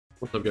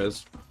What's up,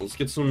 guys? Let's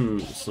get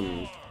some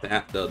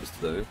fat dubs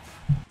today.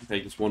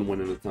 Take this one win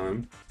at a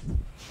time.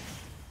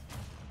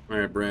 All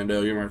right,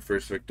 Brando, you're my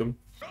first victim.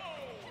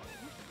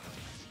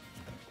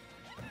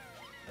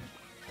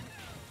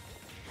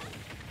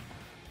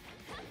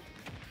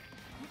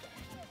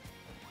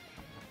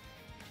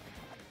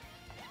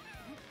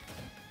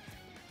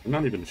 I'm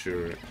not even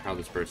sure how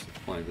this person's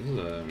playing. This is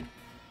a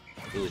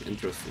really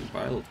interesting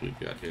pilot we've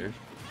got here.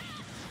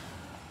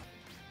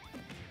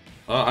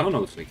 I don't know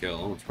what's gonna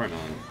kill. It's probably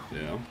not.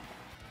 Yeah.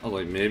 I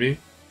was like, maybe.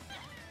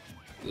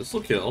 This will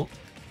kill.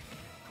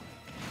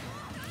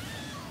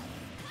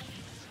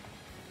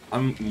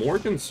 I'm more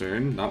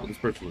concerned, not with this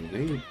person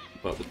winning,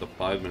 but with the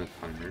 5-minute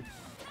timer.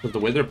 Because the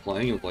way they're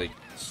playing is, like,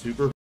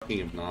 super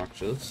fucking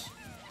obnoxious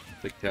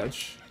to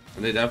catch.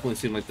 And they definitely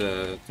seem like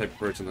the type of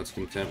person that's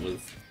content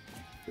with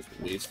just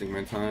wasting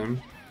my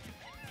time.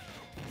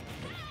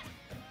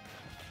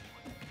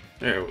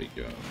 There we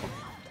go.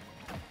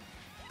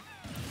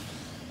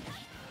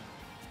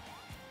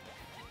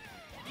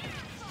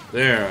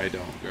 There I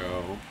don't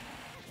go.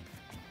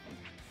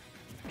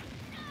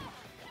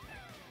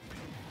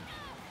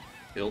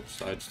 Kill,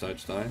 side.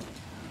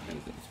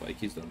 And spike,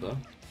 he's dead though.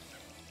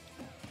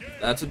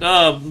 That's a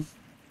dub!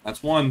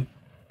 That's one.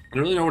 I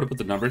don't really know where to put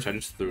the numbers, I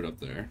just threw it up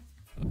there.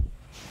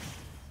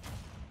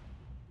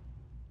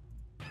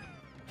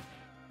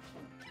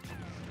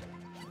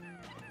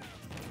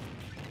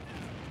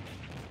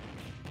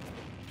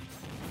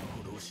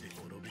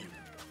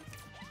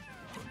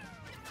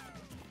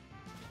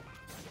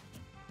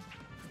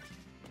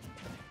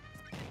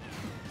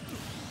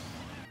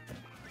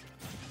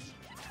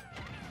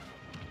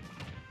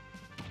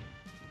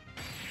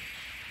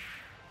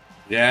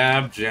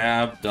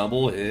 Jab,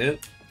 double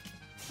hit.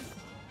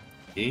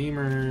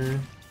 Gamer.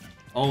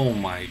 Oh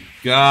my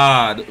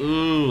god.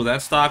 Ooh,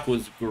 that stock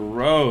was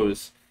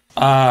gross.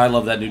 I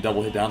love that new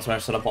double hit down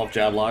smash setup off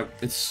jab lock.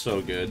 It's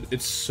so good.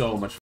 It's so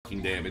much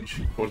fucking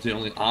damage. Of course, the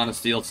only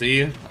honest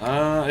DLC.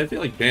 I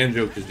feel like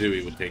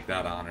Banjo-Kazooie would take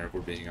that honor if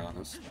we're being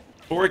honest.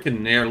 Or it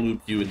can nair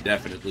loop you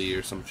indefinitely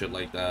or some shit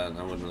like that, and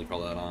I wouldn't really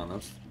call that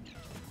honest.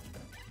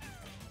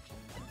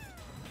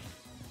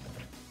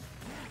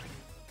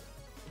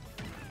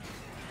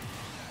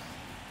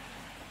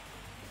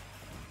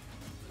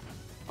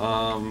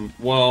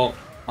 Well,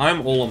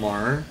 I'm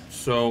Olimar,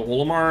 so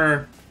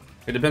Olimar,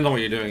 it depends on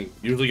what you're doing.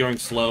 Usually going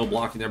slow,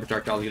 blocking their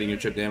projectiles, getting your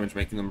chip damage,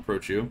 making them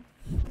approach you.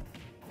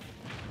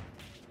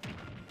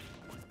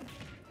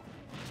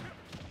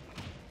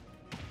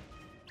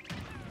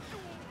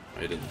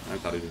 I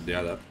thought he didn't do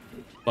that.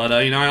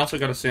 But, you know, I also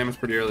got a Samus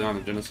pretty early on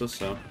in Genesis,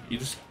 so you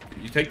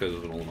take those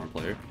as an Olimar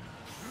player.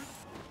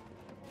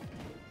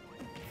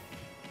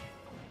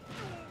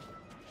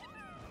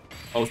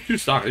 Oh, it's 2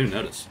 stock, I didn't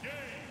notice.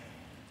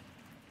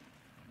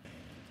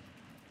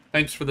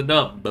 Thanks for the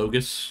dub,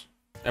 Bogus.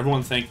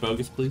 Everyone thank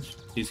Bogus, please.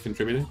 He's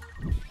contributing.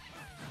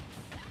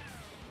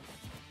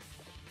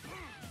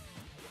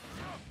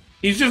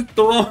 He's just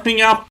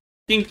throwing out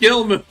f***ing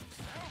kill moves.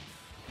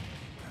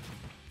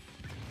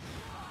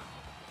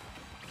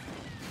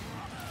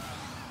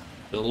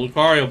 Still a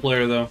Lucario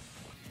player, though.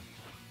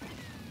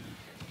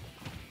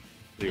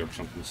 Or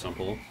something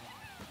simple.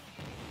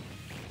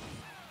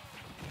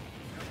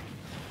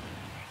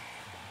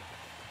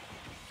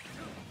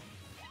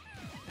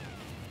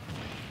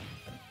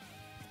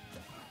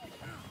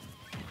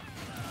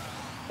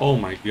 Oh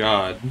my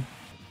god.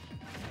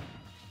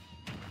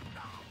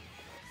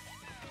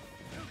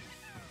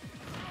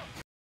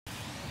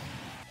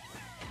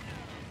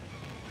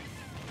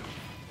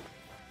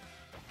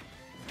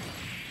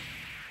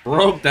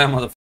 Broke that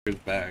motherfucker's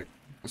back.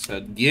 I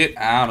said, get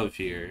out of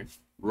here.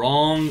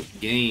 Wrong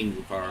game,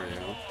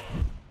 Lucario.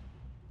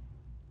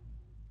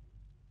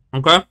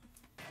 Okay.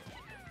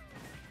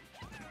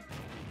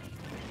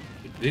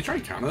 Did he try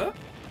to counter that?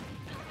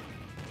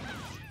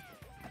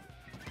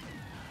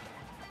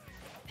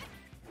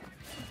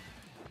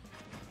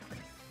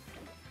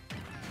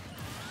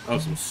 That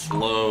was some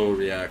slow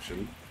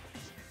reaction.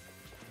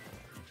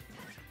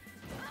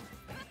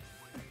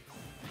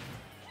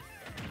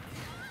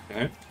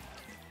 Okay.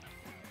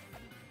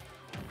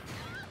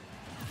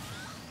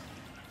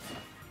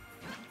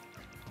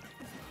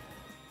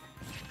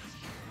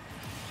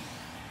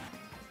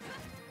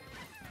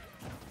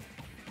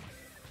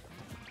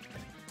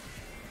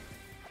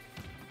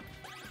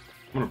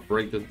 I'm gonna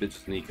break this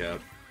bitch's kneecap.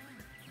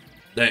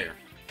 There.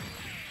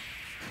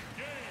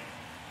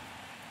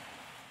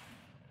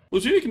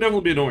 Lucini can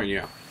definitely be annoying,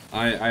 yeah.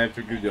 I have to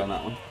agree with you on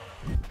that one.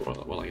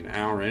 What, like an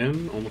hour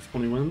in? Almost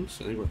 20 wins?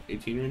 I think we're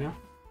 18 right now.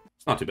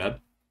 It's not too bad.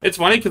 It's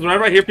funny, because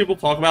whenever I hear people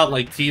talk about,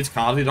 like, T's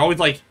Kazi, it's always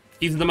like,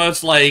 he's the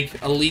most,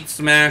 like, Elite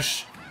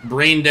Smash,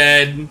 brain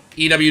dead,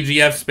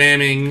 EWGF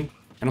spamming,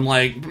 and I'm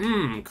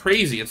like,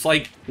 crazy. It's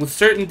like, with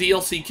certain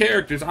DLC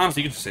characters,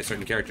 honestly, you could just say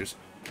certain characters,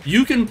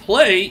 you can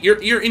play,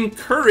 you're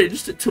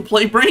encouraged to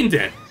play brain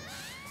dead.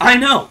 I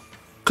know.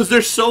 Because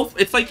they're so...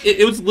 It's like...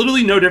 It was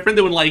literally no different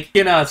than when, like,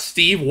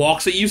 Steve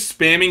walks at you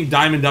spamming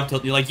Diamond Up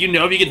Tilt. You're like, you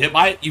know if you get hit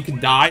by it, you can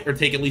die or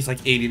take at least, like,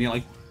 80. And you're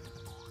like,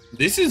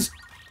 this is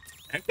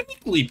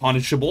technically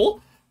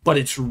punishable, but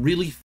it's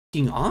really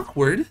fucking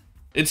awkward.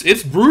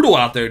 It's brutal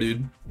out there,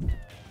 dude.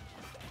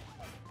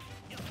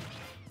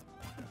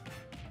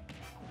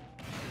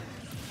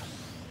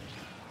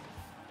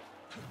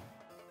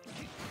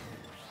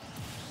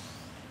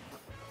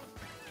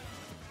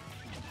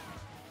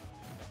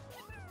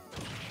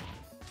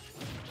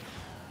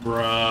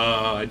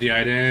 Bruh, I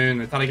DI'd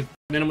in. I thought I could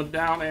hit him with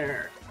down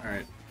air.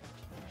 Alright.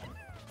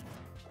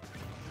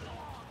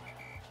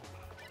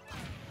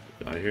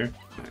 Get out of here.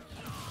 Nice.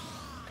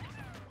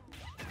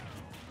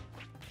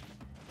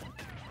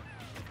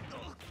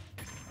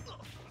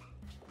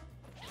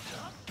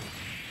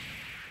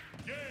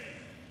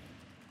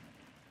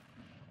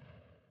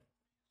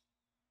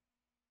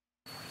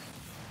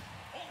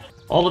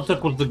 All it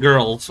took was the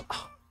girls.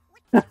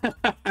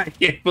 I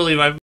can't believe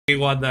I fucking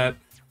won that.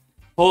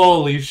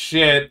 Holy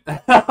shit.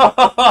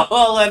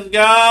 Let's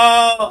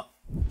go!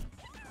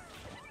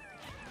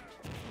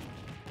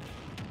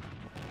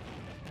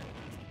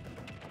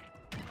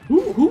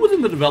 Who was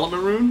in the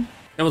development room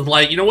and was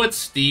like, you know what?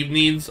 Steve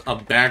needs a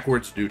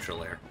backwards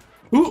neutral air.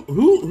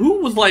 Who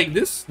was like,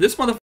 this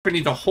motherfucker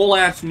needs a whole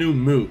ass new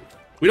move.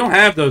 We don't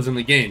have those in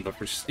the game, but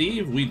for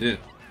Steve, we did.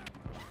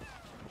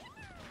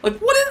 Like,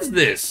 what is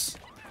this?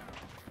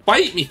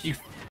 Bite me, you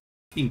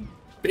fucking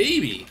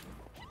baby.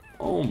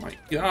 Oh my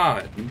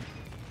god.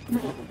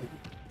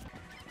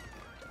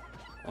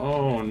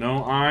 Oh,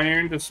 no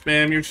iron to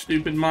spam your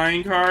stupid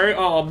minecart.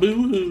 Oh,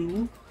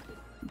 boo-hoo.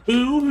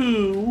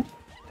 Boo-hoo.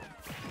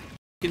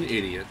 Fucking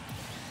idiot.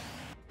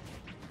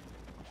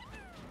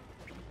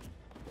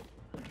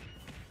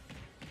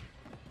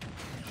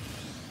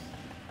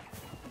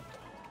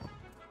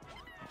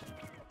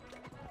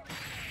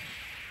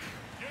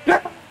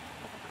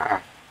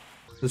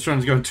 This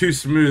run's going too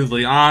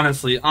smoothly,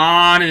 honestly.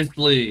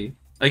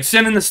 Like,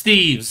 sending the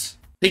Steves.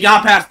 He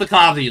got past the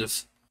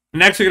Kazuya's.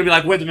 Next, they're gonna be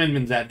like, where the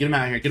Min-Mins at? Get him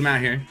out of here. Get him out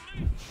of here.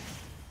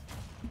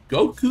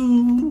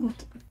 Goku. How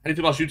do you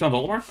feel about Shuton's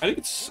Olimar? I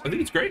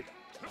think it's great.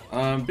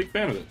 Big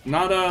fan of it.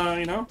 Not,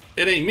 you know,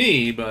 it ain't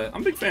me, but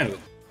I'm a big fan of it.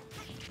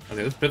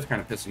 Okay, this pit's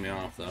kind of pissing me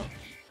off, though.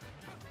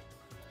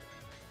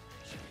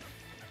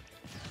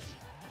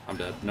 I'm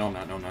dead. No, I'm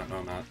not. No, I'm not. No,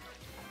 I'm not.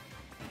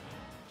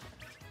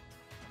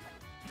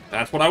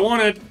 That's what I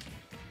wanted.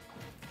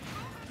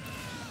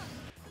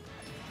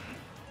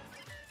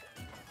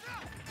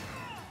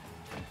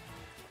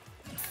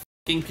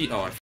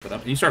 Oh, I fucked it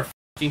up. You start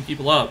fucking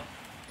people up.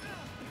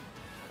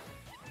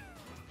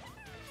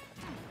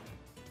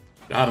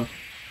 Got him.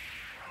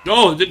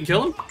 No, it didn't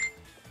kill him?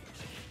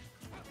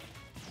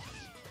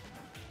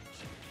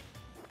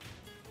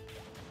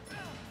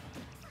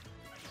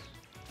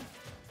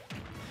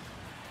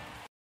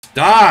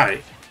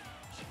 Die!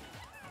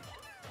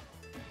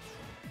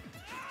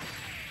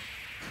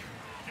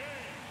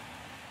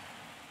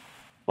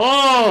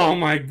 Oh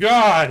my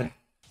god!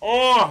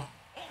 Oh!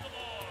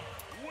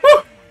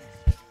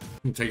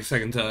 Take a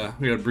second to...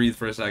 We gotta breathe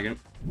for a second.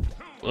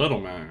 Little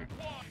man.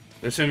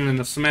 They're sending in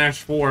the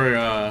Smash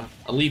 4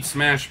 Elite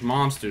Smash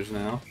monsters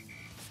now.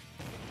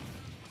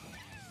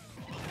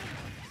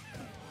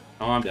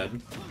 Oh, I'm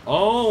dead.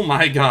 Oh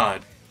my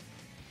god.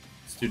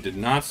 This dude did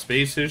not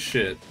space his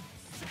shit.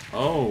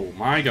 Oh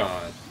my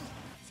god.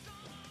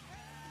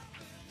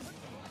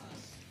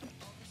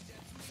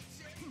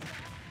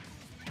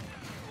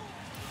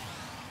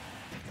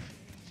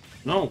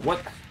 No,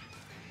 what?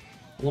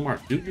 Lamar,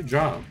 do your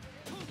job.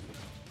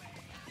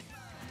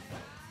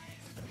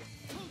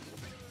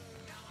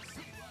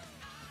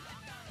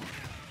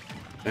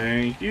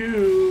 Thank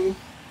you.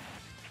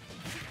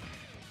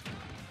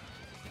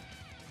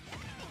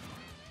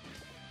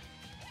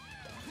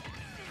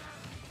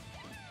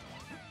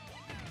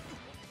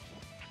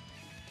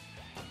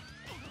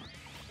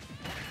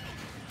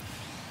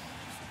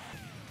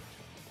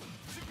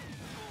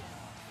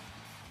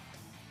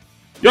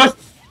 Yes!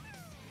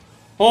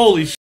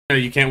 Holy shit, no,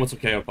 you can't with some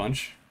KO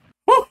punch.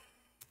 Woo!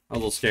 That was a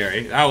little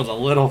scary. That was a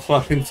little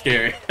fucking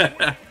scary.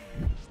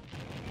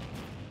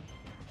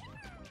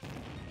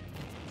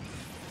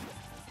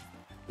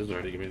 This is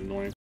already gonna be an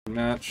annoying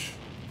match.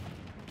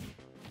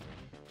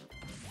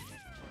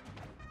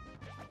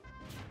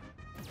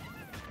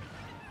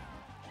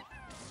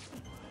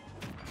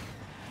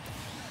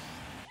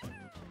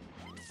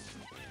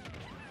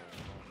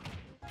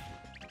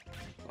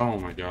 Oh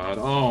my god,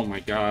 oh my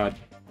god.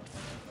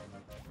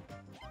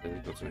 I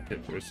think that's gonna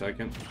hit for a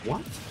second.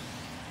 What?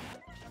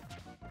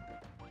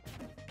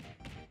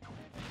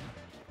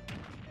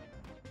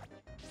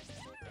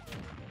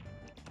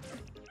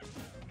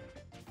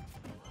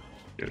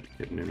 You gotta be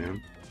kidding me,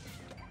 man.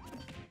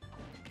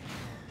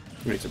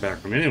 He makes it back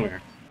from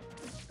anywhere.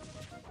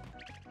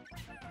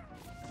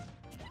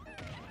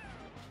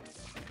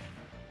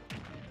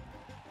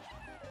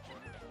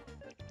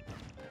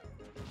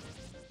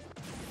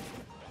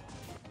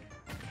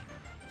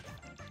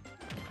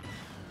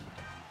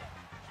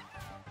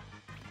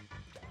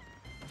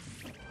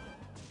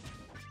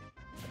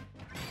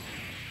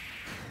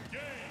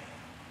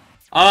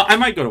 I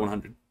might go to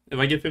 100. If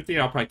I get 50,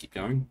 I'll probably keep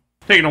going.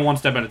 Taking it one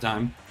step at a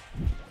time.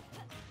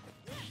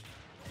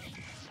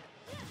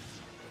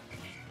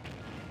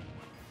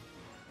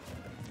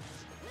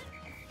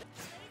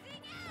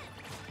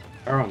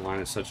 Power Online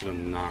is such an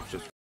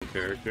obnoxious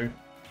character.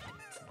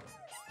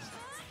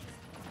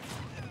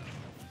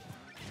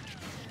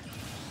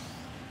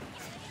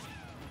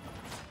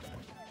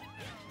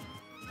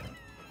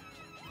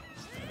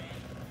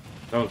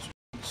 That was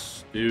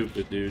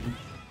stupid, dude.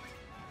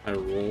 I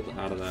rolled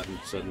out of that and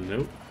said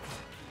nope.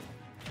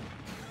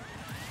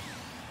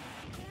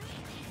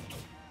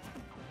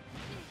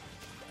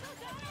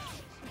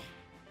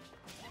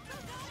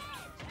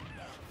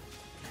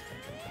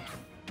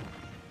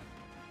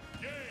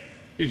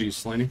 GG,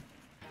 Slaney.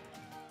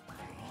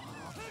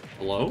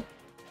 Hello?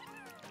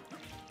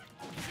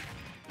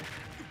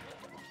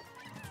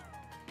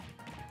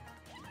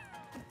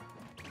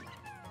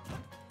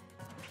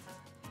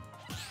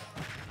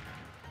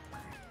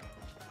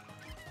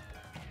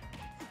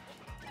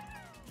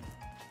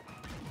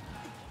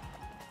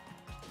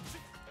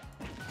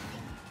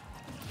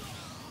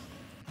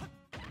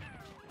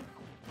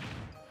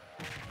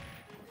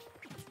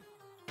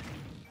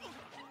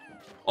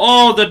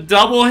 Oh, the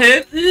double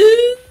hit!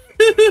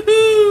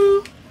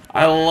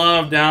 I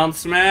love down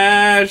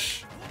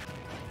smash!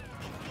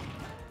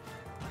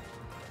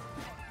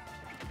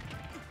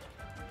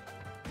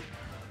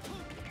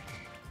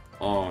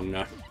 Oh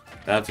no,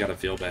 that's gotta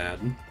feel bad.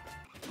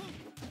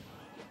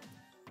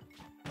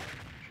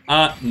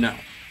 No.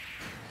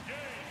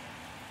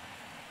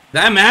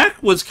 That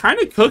Mac was kind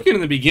of cooking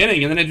in the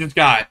beginning, and then it just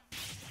got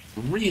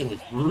really,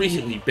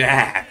 really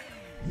bad.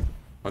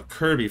 A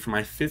Kirby for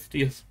my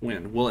 50th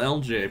win. Will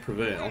LJ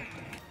prevail?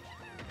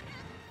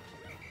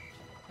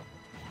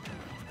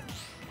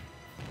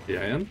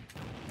 Yeah,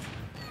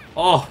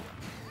 oh,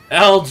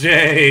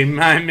 LJ,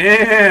 my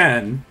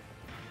man!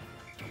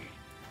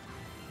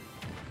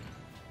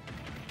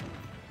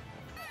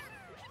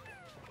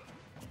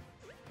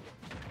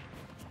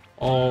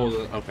 Oh,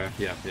 okay,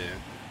 yeah.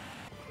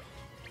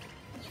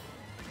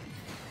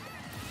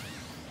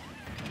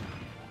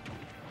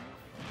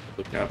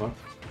 The Kappa.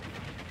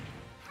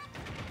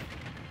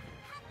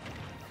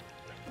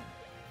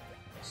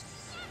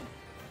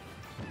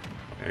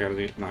 I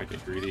gotta not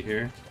get greedy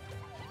here.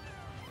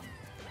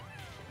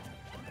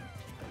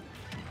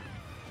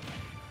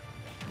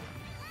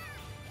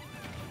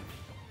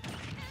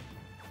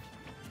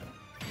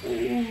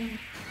 Ooh.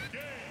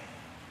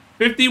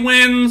 50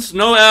 wins,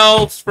 no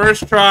L's,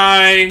 first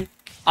try.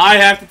 I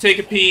have to take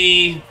a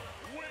pee.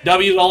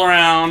 W's all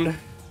around.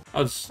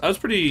 I was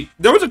pretty.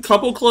 There was a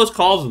couple close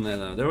calls in there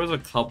though.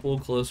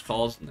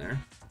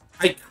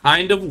 I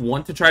kind of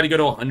want to try to go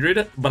to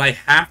 100, but I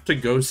have to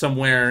go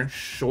somewhere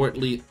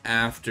shortly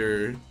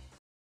after.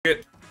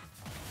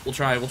 We'll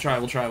try.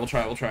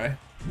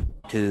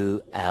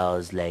 2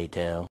 hours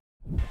later.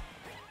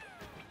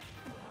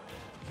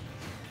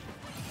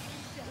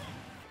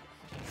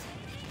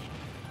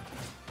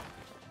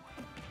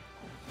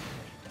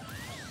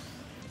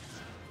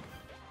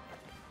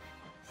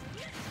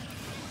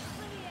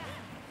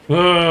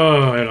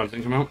 Oh, I don't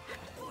think come out.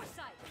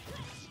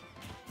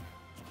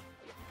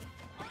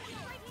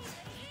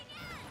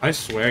 I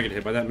swear I get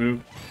hit by that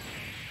move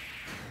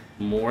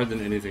more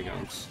than anything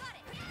else.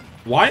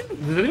 Why?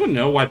 Does anyone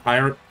know why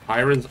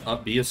Pyron's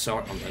up B is so...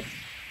 I'm dead.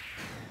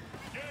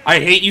 I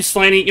hate you,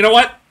 Slaney. You know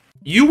what?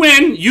 You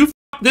win. You f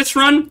this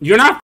run. You're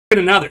not f***ing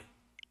another.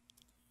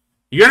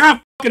 You're not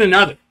f***ing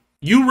another.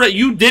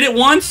 You did it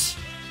once.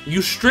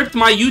 You stripped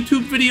my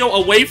YouTube video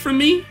away from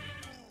me.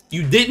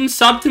 You didn't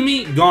sub to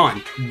me.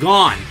 Gone.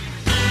 Gone.